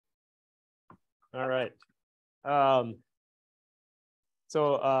All right. I'm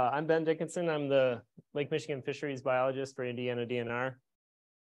Ben Dickinson. I'm the Lake Michigan Fisheries Biologist for Indiana DNR.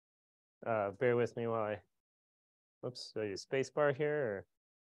 Bear with me while I, whoops, do I use space bar here? Or?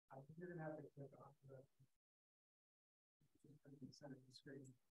 I think you're gonna have to click on the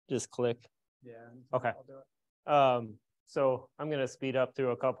just click. Yeah. Okay. So I'm going to speed up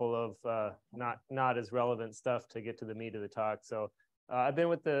through a couple of not as relevant stuff to get to the meat of the talk. So I've been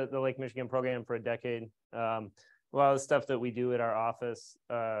with the Lake Michigan program for a decade. A lot of the stuff that we do at our office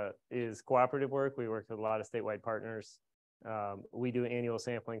is cooperative work. We work with a lot of statewide partners. We do annual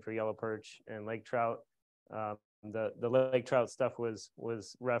sampling for yellow perch and lake trout. The lake trout stuff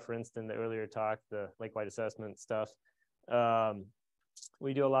was referenced in the earlier talk, the lake-wide assessment stuff.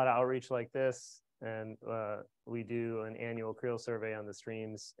 We do a lot of outreach like this, and we do an annual creel survey on the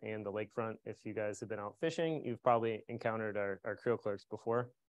streams and the lakefront. If you guys have been out fishing, you've probably encountered our creel clerks before.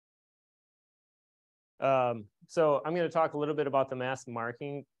 So I'm going to talk a little bit about the mass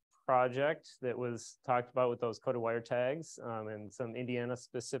marking project that was talked about with those coded wire tags and some Indiana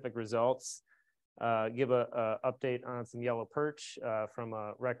specific results. Give a update on some yellow perch from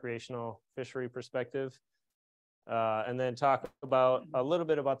a recreational fishery perspective. And then talk about a little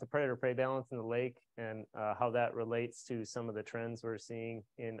bit about the predator-prey balance in the lake and how that relates to some of the trends we're seeing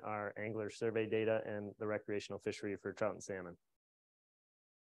in our angler survey data and the recreational fishery for trout and salmon.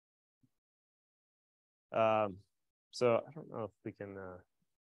 So I don't know if we can,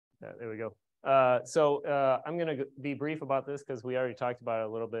 there we go. I'm going to be brief about this because we already talked about it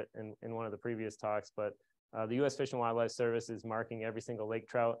a little bit in one of the previous talks, but the U.S. Fish and Wildlife Service is marking every single lake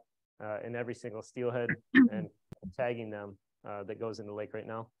trout and every single steelhead and tagging them that goes in the lake right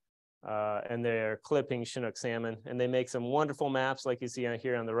now. And they're clipping chinook salmon, and they make some wonderful maps like you see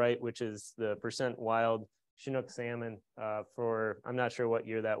here on the right, which is the % wild chinook salmon for, I'm not sure what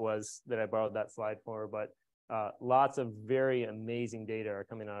year that was that I borrowed that slide for, but lots of very amazing data are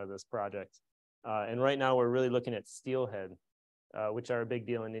coming out of this project. And right now we're really looking at steelhead, which are a big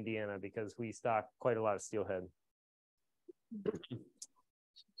deal in Indiana because we stock quite a lot of steelhead.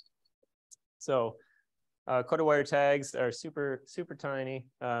 So coded wire tags are super tiny.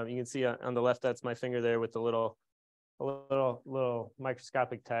 You can see on the left, that's my finger there with the little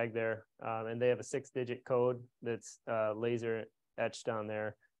microscopic tag there. And they have a 6-digit code that's laser etched on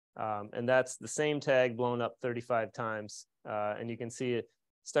there. And that's the same tag blown up 35 times. And you can see it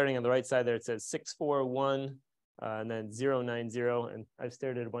starting on the right side there, it says 641 and then 090. And I've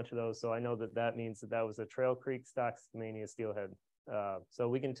stared at a bunch of those. So I know that means that was a Trail Creek stock Skamania steelhead. So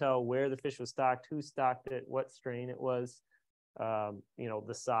we can tell where the fish was stocked, who stocked it, what strain it was, you know,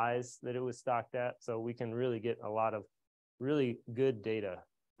 the size that it was stocked at. So we can really get a lot of really good data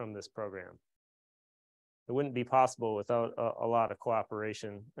from this program. It wouldn't be possible without a lot of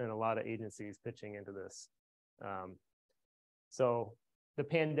cooperation and a lot of agencies pitching into this. So the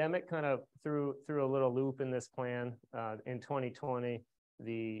pandemic kind of threw a little loop in this plan. In 2020,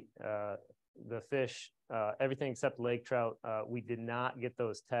 the fish, everything except lake trout, we did not get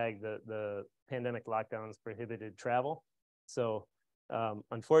those tagged. The pandemic lockdowns prohibited travel. So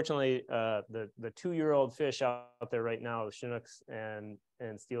unfortunately, the 2-year-old fish out there right now, the chinooks and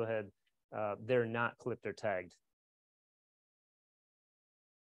steelhead, they're not clipped or tagged.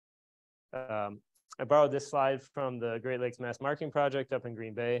 I borrowed this slide from the Great Lakes Mass Marking Project up in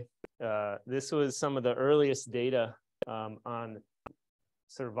Green Bay. This was some of the earliest data on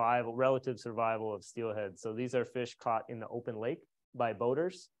relative survival of steelhead. So these are fish caught in the open lake by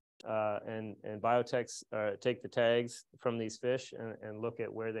boaters, and biotechs take the tags from these fish and look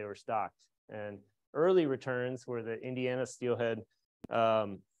at where they were stocked. And early returns were the Indiana steelhead.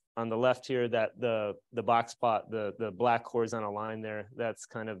 On the left here, that the box plot, the black horizontal line there, that's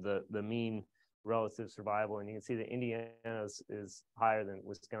kind of the mean relative survival. And you can see that Indiana is higher than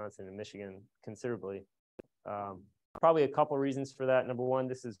Wisconsin and Michigan considerably. Probably a couple reasons for that. Number one,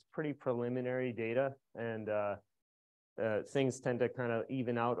 this is pretty preliminary data, and things tend to kind of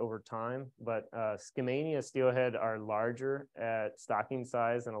even out over time. But Skamania steelhead are larger at stocking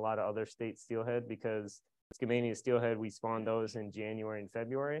size than a lot of other state steelhead because Skamania steelhead, we spawn those in January and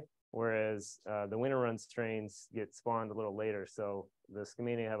February, whereas the winter run strains get spawned a little later. So the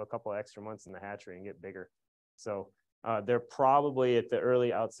Skamania have a couple extra months in the hatchery and get bigger. So they're probably at the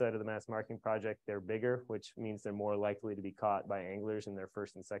early outset of the mass marking project, they're bigger, which means they're more likely to be caught by anglers in their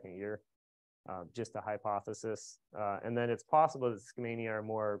first and second year. Just a hypothesis. And then it's possible that Skamania are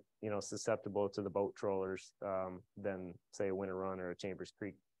more, susceptible to the boat trawlers than say a winter run or a Chambers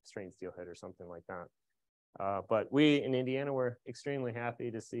Creek strain steelhead or something like that. But we in Indiana were extremely happy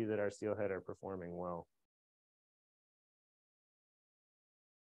to see that our steelhead are performing well.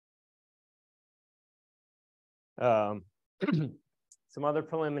 Um, some other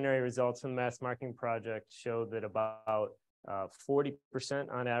preliminary results from the mass marking project show that about 40%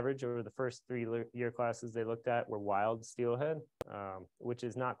 on average over the first 3 year classes they looked at were wild steelhead, which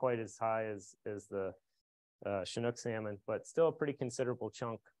is not quite as high as the chinook salmon, but still a pretty considerable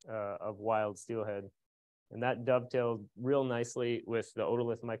chunk of wild steelhead. And that dovetailed real nicely with the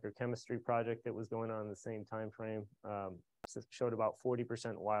otolith microchemistry project that was going on in the same time frame. Showed about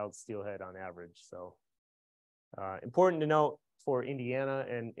 40% wild steelhead on average. So important to note for Indiana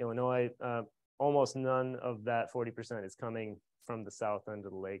and Illinois, almost none of that 40% is coming from the south end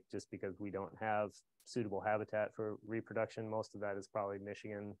of the lake, just because we don't have suitable habitat for reproduction. Most of that is probably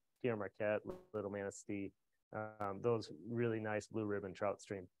Michigan, Pierre Marquette, Little Manistee, those really nice blue ribbon trout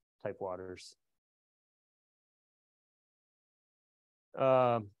stream type waters.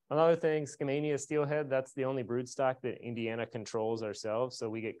 Another thing, Skamania steelhead, that's the only broodstock that Indiana controls ourselves. So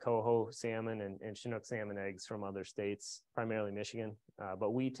we get coho salmon and chinook salmon eggs from other states, primarily Michigan.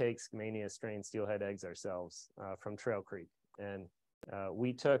 But we take Skamania strain steelhead eggs ourselves from Trail Creek. And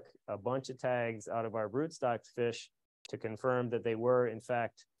we took a bunch of tags out of our broodstock fish to confirm that they were, in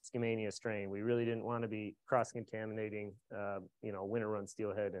fact, Skamania strain. We really didn't want to be cross-contaminating, winter run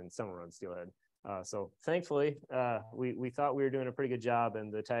steelhead and summer run steelhead. So thankfully, we thought we were doing a pretty good job,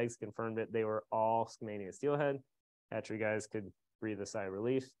 and the tags confirmed it. They were all Skamania steelhead. Hatchery guys could breathe a sigh of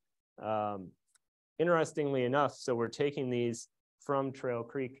relief. Interestingly enough, so we're taking these from Trail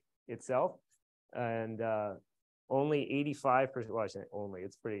Creek itself, and only 85%, well, I shouldn't only,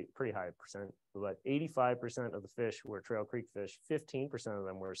 it's pretty high percent, but 85% of the fish were Trail Creek fish. 15% of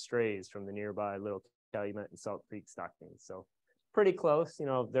them were strays from the nearby Little Calumet and Salt Creek stockings. So pretty close,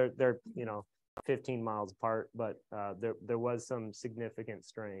 they're 15 miles apart, but there was some significant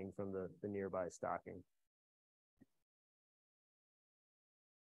straying from the nearby stocking.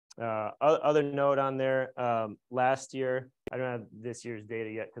 Other note on there, last year, I don't have this year's data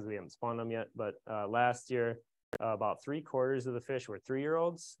yet because we haven't spawned them yet, but last year, about 3/4 of the fish were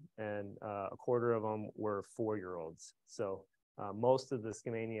 3-year-olds and a quarter of them were 4-year-olds. So most of the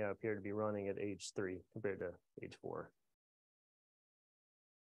Skamania appear to be running at age 3 compared to age 4.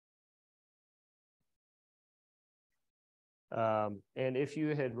 And if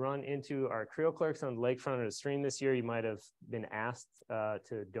you had run into our creel clerks on the lakefront or the stream this year, you might have been asked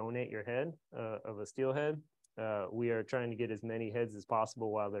to donate your head of a steelhead. We are trying to get as many heads as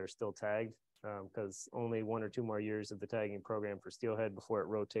possible while they're still tagged, because only 1 or 2 more years of the tagging program for steelhead before it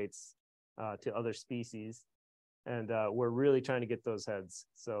rotates to other species. And we're really trying to get those heads.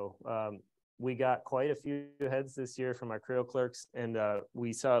 So we got quite a few heads this year from our creel clerks, and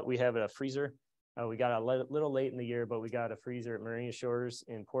we have a freezer. We got a little late in the year, but we got a freezer at Marina Shores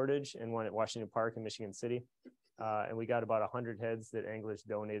in Portage and one at Washington Park in Michigan City. And we got about 100 heads that anglers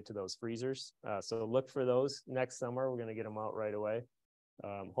donated to those freezers. So look for those next summer. We're going to get them out right away,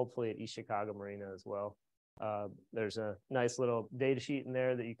 hopefully at East Chicago Marina as well. There's a nice little data sheet in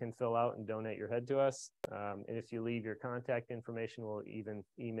there that you can fill out and donate your head to us. And if you leave your contact information, we'll even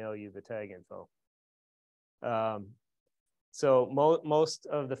email you the tag info. So most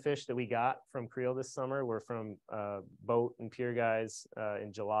of the fish that we got from creel this summer were from boat and pier guys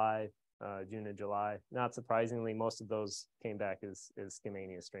in July, June and July. Not surprisingly, most of those came back as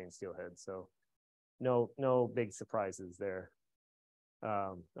Skamania strain steelhead. So no big surprises there.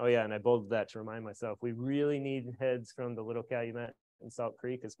 Oh yeah, and I bolded that to remind myself, we really need heads from the Little Calumet and Salt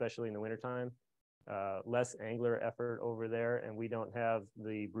Creek, especially in the wintertime. Less angler effort over there, and we don't have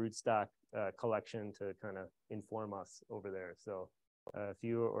the broodstock collection to kind of inform us over there. So if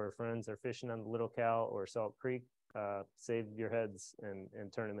you or friends are fishing on the Little Cal or Salt Creek, save your heads and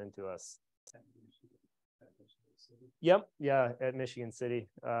turn them into us. Yep, yeah, at Michigan City.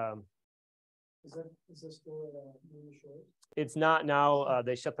 Is this still at Marina Shores? It's not now.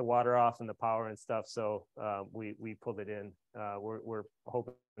 They shut the water off and the power and stuff, so we pulled it in. We're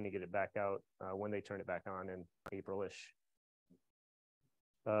hoping to get it back out when they turn it back on in April-ish.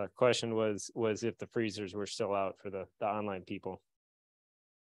 Question was if the freezers were still out for the online people.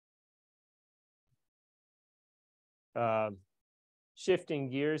 Shifting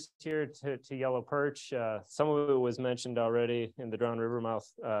gears here to yellow perch, some of it was mentioned already in the Drowned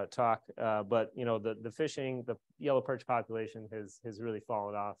Rivermouth talk, but the fishing, the yellow perch population has really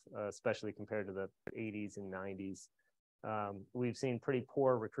fallen off, especially compared to the 80s and 90s. We've seen pretty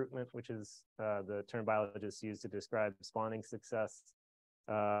poor recruitment, which is the term biologists use to describe spawning success,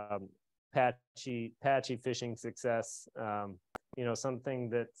 patchy fishing success. Something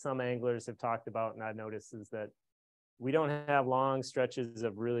that some anglers have talked about, and I've noticed, is that we don't have long stretches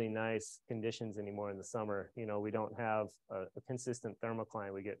of really nice conditions anymore in the summer. You know, we don't have a consistent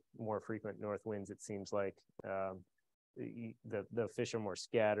thermocline. We get more frequent north winds, it seems like. The fish are more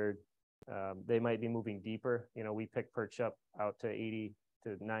scattered. They might be moving deeper. You know, we pick perch up out to 80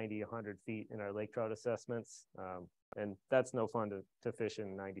 to 90, 100 feet in our lake trout assessments. And that's no fun to fish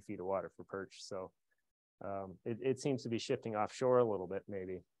in 90 feet of water for perch. So it seems to be shifting offshore a little bit,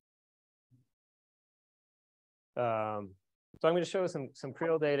 maybe. So I'm going to show some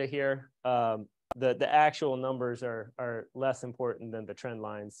creel data here. The actual numbers are less important than the trend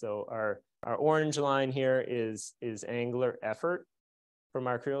lines. So our orange line here is angler effort from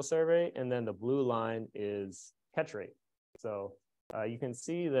our creel survey, and then the blue line is catch rate. So you can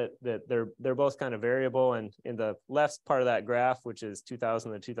see that they're both kind of variable, and in the left part of that graph, which is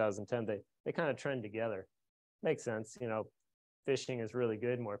 2000 to 2010, they kind of trend together. Makes sense, you know, fishing is really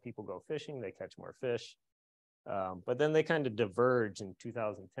good. More people go fishing, they catch more fish. But then they kind of diverge in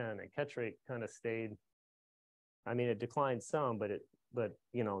 2010, and catch rate kind of stayed. I mean, it declined some, but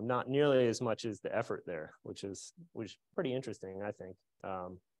you know, not nearly as much as the effort there, which is pretty interesting, I think.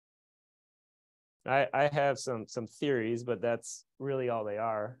 I have some theories, but that's really all they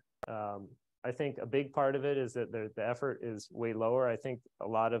are. I think a big part of it is that the effort is way lower. I think a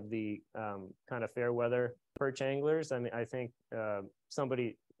lot of the kind of fair weather perch anglers, I mean, I think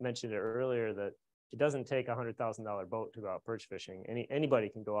somebody mentioned it earlier that it doesn't take a $100,000 boat to go out perch fishing. Anybody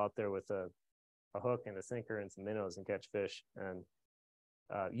can go out there with a hook and a sinker and some minnows and catch fish. And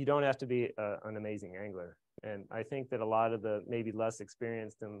you don't have to be an amazing angler. And I think that a lot of the maybe less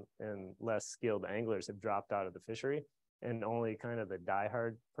experienced and less skilled anglers have dropped out of the fishery, and only kind of the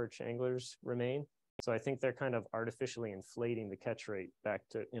diehard perch anglers remain. So I think they're kind of artificially inflating the catch rate back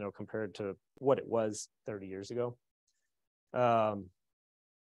to, you know, compared to what it was 30 years ago.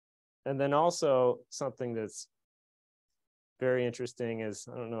 And then also something that's very interesting is,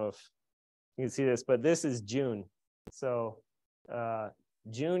 I don't know if you can see this, but this is June. So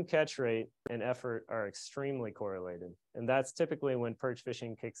June catch rate and effort are extremely correlated. And that's typically when perch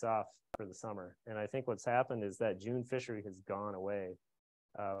fishing kicks off for the summer. And I think what's happened is that June fishery has gone away.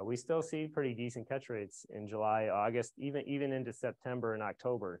 We still see pretty decent catch rates in July, August, even into September and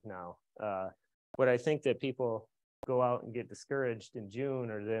October now. But I think that people go out and get discouraged in June,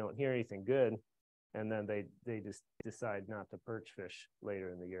 or they don't hear anything good, and then they just decide not to perch fish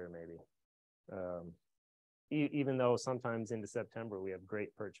later in the year, maybe. Even though sometimes into September we have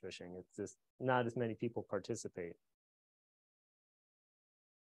great perch fishing, it's just not as many people participate.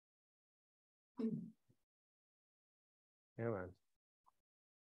 Yeah,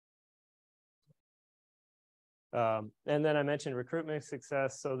 man. And then I mentioned recruitment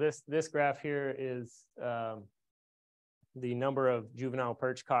success. So this graph here is the number of juvenile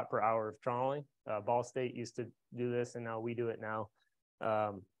perch caught per hour of trawling. Ball State used to do this, and now we do it now.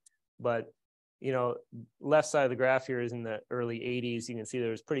 But you know, left side of the graph here is in the early 80s. You can see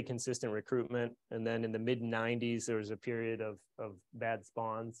there was pretty consistent recruitment. And then in the mid 90s, there was a period of bad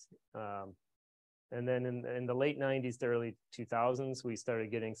spawns. And then in the late 90s to early 2000s, we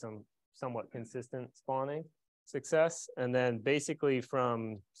started getting some somewhat consistent spawning success. And then basically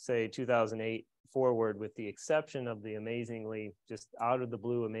from, say, 2008 forward, with the exception of the amazingly, just out of the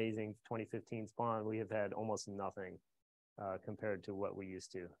blue, amazing 2015 spawn, we have had almost nothing compared to what we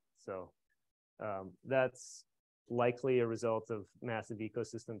used to. So that's likely a result of massive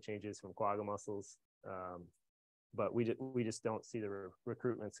ecosystem changes from quagga mussels, but we just don't see the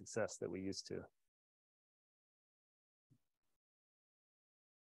recruitment success that we used to.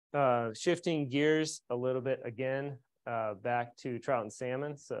 Shifting gears a little bit again, back to trout and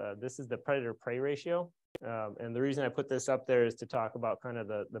salmon. So this is the predator-prey ratio. And the reason I put this up there is to talk about kind of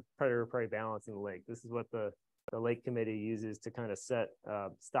the predator-prey balance in the lake. This is what the lake committee uses to kind of set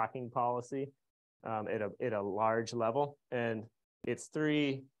stocking policy at a large level. And it's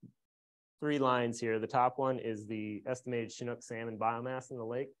three lines here. The top one is the estimated chinook salmon biomass in the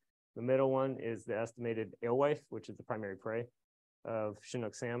lake. The middle one is the estimated alewife, which is the primary prey of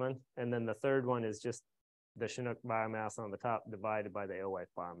chinook salmon. And then the third one is just the chinook biomass on the top divided by the alewife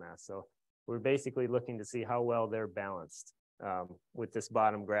biomass. So we're basically looking to see how well they're balanced with this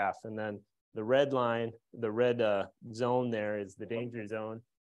bottom graph. And then the red line, the red zone there is the danger zone.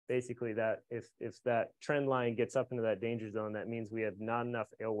 Basically that if that trend line gets up into that danger zone, that means we have not enough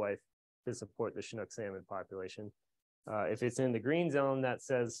alewife to support the chinook salmon population. If it's in the green zone, that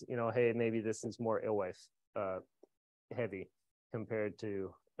says, you know, hey, maybe this is more alewife heavy compared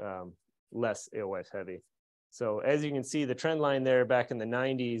to less alewife heavy. So as you can see, the trend line there back in the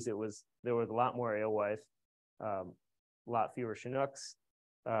 90s, there was a lot more alewife, a lot fewer chinooks.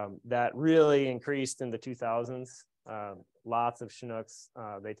 That really increased in the 2000s. Lots of Chinooks.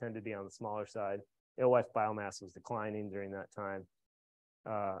 They tend to be on the smaller side. Alewife biomass was declining during that time.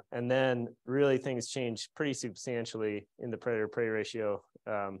 And then really things changed pretty substantially in the predator-prey ratio.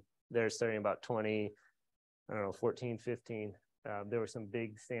 They're starting about 20, I don't know, 14, 15. There were some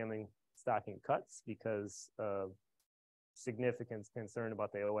big salmon stocking cuts because of significant concern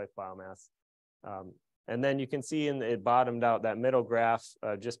about the alewife biomass. And then you can see it bottomed out, that middle graph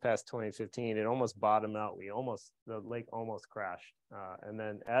just past 2015, it almost bottomed out. The lake almost crashed. And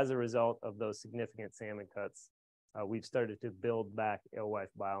then as a result of those significant salmon cuts, we've started to build back alewife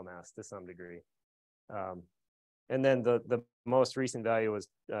biomass to some degree. And then the most recent value was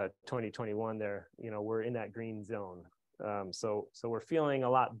 2021 there. We're in that green zone. So we're feeling a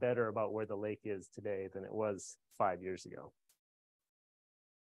lot better about where the lake is today than it was 5 years ago.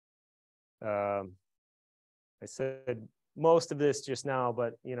 I said most of this just now,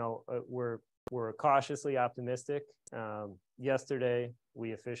 but we're cautiously optimistic. Yesterday,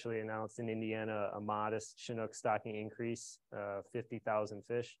 we officially announced in Indiana a modest Chinook stocking increase, 50,000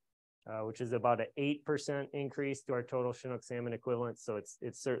 fish, which is about an 8% increase to our total Chinook salmon equivalent. So it's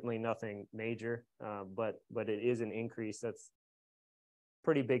certainly nothing major, but it is an increase. That's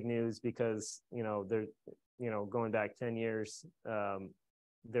pretty big news because going back 10 years,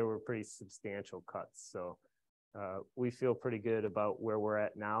 there were pretty substantial cuts. So we feel pretty good about where we're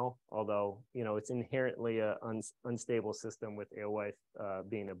at now, although, it's inherently a unstable system with alewife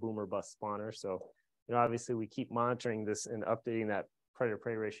being a boomer bust spawner. So, obviously we keep monitoring this and updating that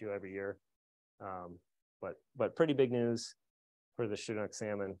predator-prey ratio every year. But pretty big news for the Chinook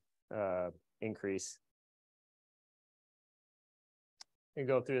salmon increase. I'm going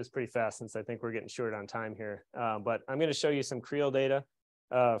to go through this pretty fast since I think we're getting short on time here. But I'm going to show you some creel data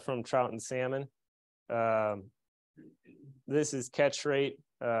from trout and salmon. This is catch rate.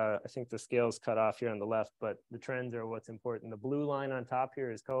 I think the scale's cut off here on the left, but the trends are what's important. The blue line on top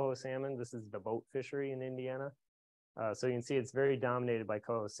here is coho salmon. This is the boat fishery in Indiana. So you can see it's very dominated by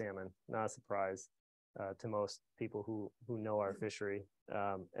coho salmon. Not a surprise to most people who know our fishery.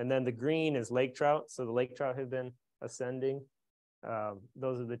 And then the green is lake trout. So the lake trout have been ascending.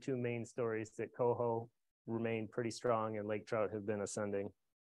 Those are the two main stories, that coho remain pretty strong and lake trout have been ascending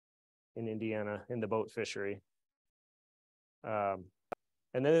in Indiana in the boat fishery.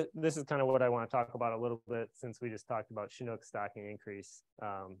 And then this is kind of what I want to talk about a little bit, since we just talked about Chinook stocking increase.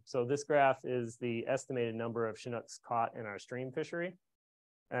 So this graph is the estimated number of Chinooks caught in our stream fishery.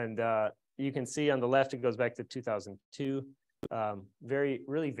 And you can see on the left, it goes back to 2002,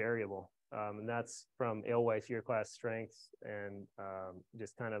 really variable. And that's from alewife year class strengths and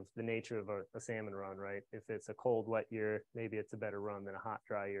just kind of the nature of a salmon run, right? If it's a cold, wet year, maybe it's a better run than a hot,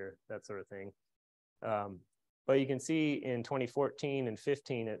 dry year, that sort of thing. But you can see in 2014 and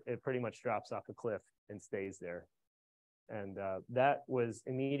 15, it pretty much drops off a cliff and stays there. And that was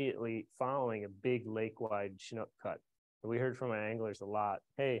immediately following a big lake-wide Chinook cut. We heard from our anglers a lot,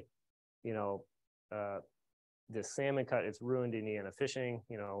 hey, this salmon cut, it's ruined Indiana fishing,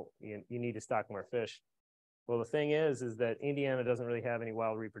 you need to stock more fish. Well, the thing is that Indiana doesn't really have any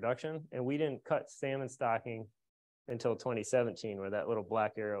wild reproduction, and we didn't cut salmon stocking until 2017, where that little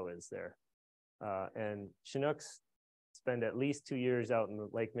black arrow is there. And Chinooks spend at least 2 years out in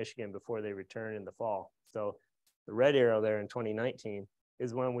Lake Michigan before they return in the fall. So the red arrow there in 2019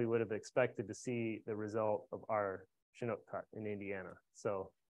 is when we would have expected to see the result of our Chinook cut in Indiana.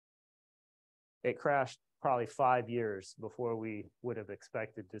 So it crashed probably 5 years before we would have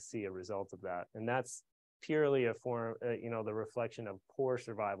expected to see a result of that. And that's purely a form, the reflection of poor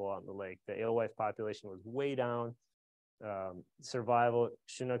survival out in the lake. The alewife population was way down. Survival,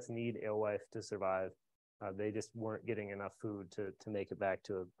 Chinooks need alewife to survive. They just weren't getting enough food to make it back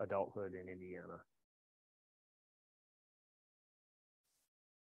to adulthood in Indiana.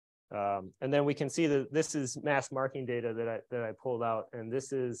 And then we can see that this is mass marking data that I pulled out, and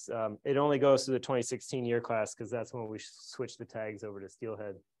this is it only goes to the 2016 year class because that's when we switched the tags over to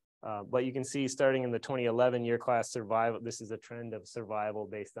steelhead. But you can see starting in the 2011 year class survival, this is a trend of survival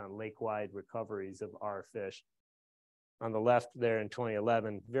based on lake-wide recoveries of our fish. On the left there in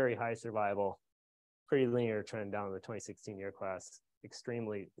 2011, very high survival, pretty linear trend down to the 2016 year class,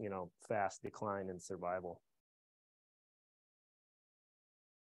 extremely, fast decline in survival.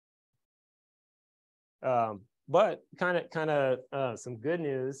 But kind of some good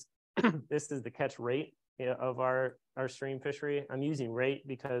news. This is the catch rate of our stream fishery. I'm using rate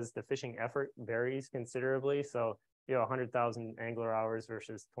because the fishing effort varies considerably. So, 100,000 angler hours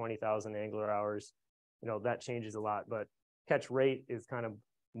versus 20,000 angler hours, that changes a lot. But catch rate is kind of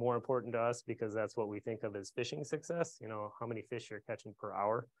more important to us because that's what we think of as fishing success. How many fish you're catching per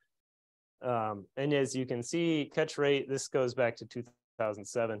hour. And as you can see, catch rate, this goes back to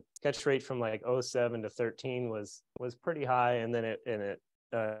 2007. Catch rate from like 07 to 13 was pretty high, and then it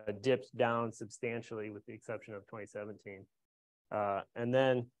dipped down substantially with the exception of 2017. And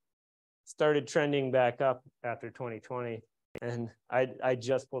then started trending back up after 2020. And I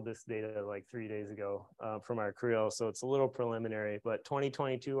just pulled this data like 3 days ago from our creel, so it's a little preliminary, but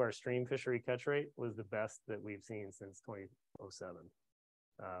 2022, our stream fishery catch rate was the best that we've seen since 2007,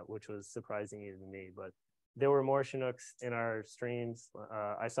 which was surprising even to me. But there were more Chinooks in our streams.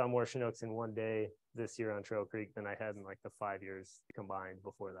 I saw more Chinooks in one day this year on Trail Creek than I had in like the 5 years combined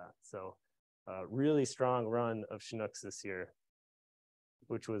before that. So really strong run of Chinooks this year,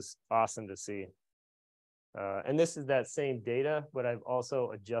 which was awesome to see. And this is that same data, but I've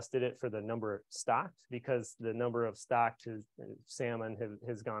also adjusted it for the number stocked, because the number of stocked salmon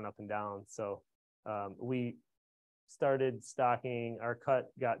has gone up and down. So we started stocking, our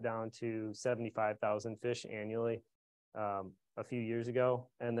cut got down to 75,000 fish annually a few years ago.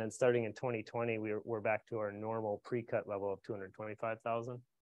 And then starting in 2020, we're back to our normal pre-cut level of 225,000.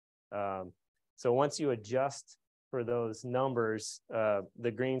 So once you adjust for those numbers,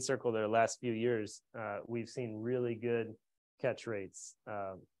 the green circle there, last few years, we've seen really good catch rates,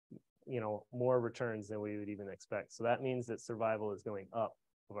 more returns than we would even expect. So that means that survival is going up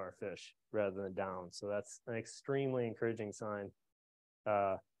of our fish rather than down. So that's an extremely encouraging sign.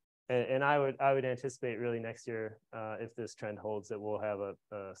 And I would anticipate really next year, if this trend holds, that we'll have a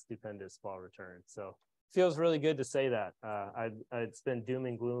stupendous fall return. So feels really good to say that. It's been doom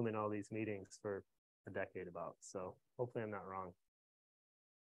and gloom in all these meetings for a decade about, so hopefully I'm not wrong.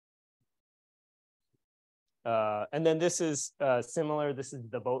 And then this is similar. This is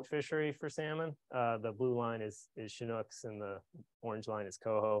the boat fishery for salmon. The blue line is Chinooks and the orange line is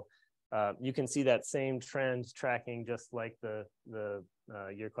coho. You can see that same trend tracking just like the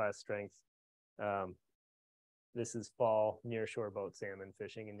year class strength. This is fall nearshore boat salmon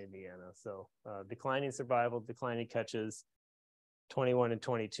fishing in Indiana. So declining survival, declining catches. 21 and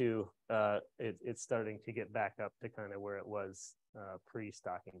 22, it's starting to get back up to kind of where it was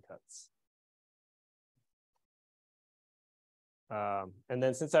pre-stocking cuts. And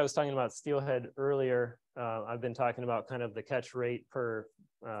then since I was talking about steelhead earlier, I've been talking about kind of the catch rate per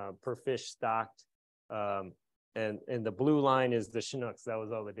fish stocked. And the blue line is the Chinooks. That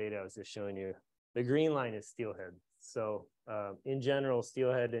was all the data I was just showing you. The green line is steelhead. So in general,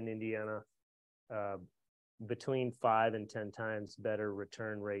 steelhead in Indiana, between 5 and 10 times better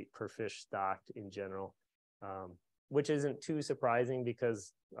return rate per fish stocked in general, which isn't too surprising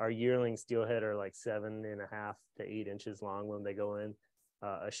because our yearling steelhead are like 7.5 to 8 inches long when they go in.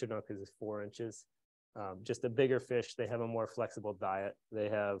 A Chinook is 4 inches. Just a bigger fish. They have a more flexible diet. They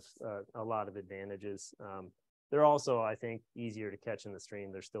have a lot of advantages. They're also, I think, easier to catch in the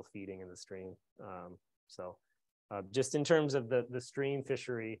stream. They're still feeding in the stream. So just in terms of the stream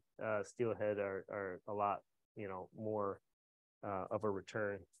fishery, steelhead are a lot more of a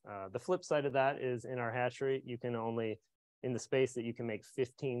return. The flip side of that is in our hatchery, you can only, in the space that you can make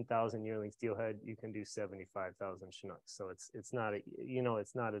 15,000 yearling steelhead, you can do 75,000 Chinooks. So it's not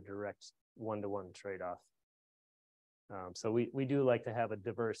a direct one-to-one trade-off. So we do like to have a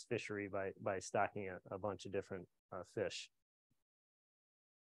diverse fishery by stocking a bunch of different fish.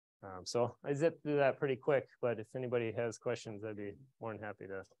 So I zipped through that pretty quick, but if anybody has questions, I'd be more than happy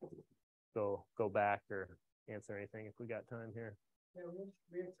to go back or answer anything if we got time here. Yeah,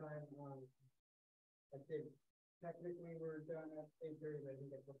 we have time. I think technically we're done at 8:30, but I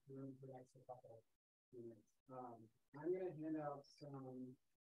think I booked the room for the next couple of minutes. I'm going to hand out some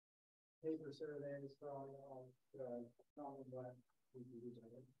paper surveys for all y'all to tell me what we can do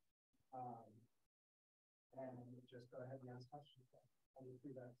together. And just go ahead and ask questions. I'll just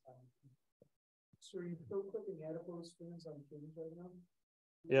do that. So are you still clicking adipose fins on kings right now?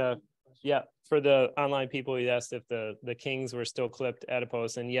 Yeah. For the online people, we asked if the kings were still clipped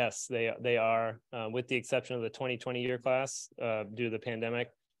adipose, and yes, they are, with the exception of the 2020 year class due to the pandemic.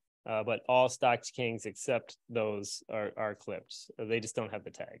 But all stocked kings except those are clipped. They just don't have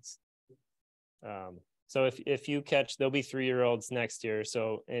the tags. So if you catch, there'll be 3-year-olds next year.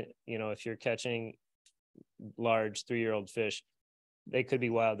 So if you're catching large 3-year-old fish, they could be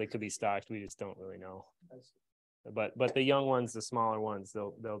wild, they could be stocked. We just don't really know. But the young ones, the smaller ones,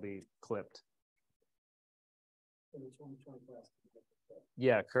 they'll be clipped.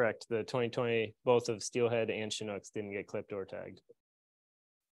 Yeah, correct. The 2020, both of steelhead and Chinooks didn't get clipped or tagged.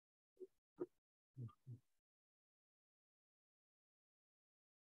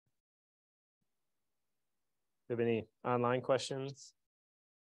 Do you have any online questions?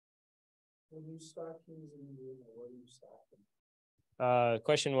 When you stock kings in Indiana, what are you stocking?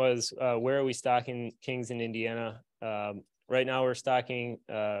 Question was, where are we stocking kings in Indiana? Right now we're stocking,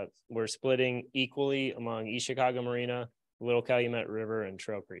 we're splitting equally among East Chicago Marina, Little Calumet River, and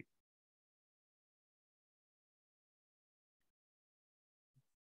Trail Creek.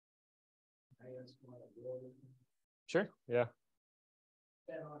 Sure, yeah.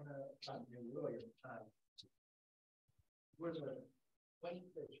 Where's the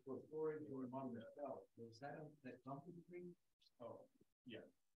whitefish for forage or among the belt? Was that company green? Oh, yeah.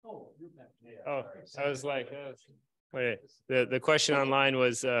 Oh, you're back. Yeah. Oh, I was like, wait, the question online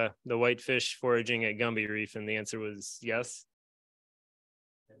was the whitefish foraging at Gumby Reef, and the answer was yes.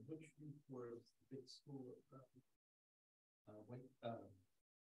 And which reef was the big school of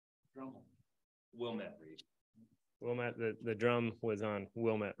drum? Wilmette Reef. Wilmette, the drum was on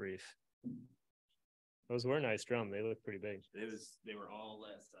Wilmette Reef. Those were nice drum. They look pretty big. They were all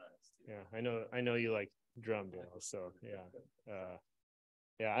last size. Yeah, I know you like drum, Dale. So yeah,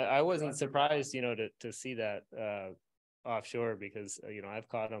 yeah. I wasn't surprised, to see that offshore because I've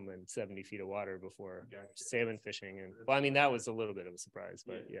caught them in 70 feet of water before salmon fishing, and well, I mean that was a little bit of a surprise,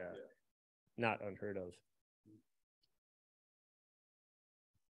 but yeah. Not unheard of.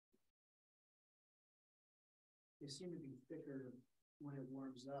 They seem to be thicker when it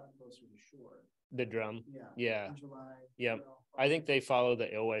warms up closer to shore. The drum. Yeah. Yeah. July. Yeah. I think they follow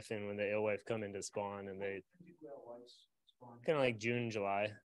the alewife in when the alewife come into spawn, and they kind of like June, July.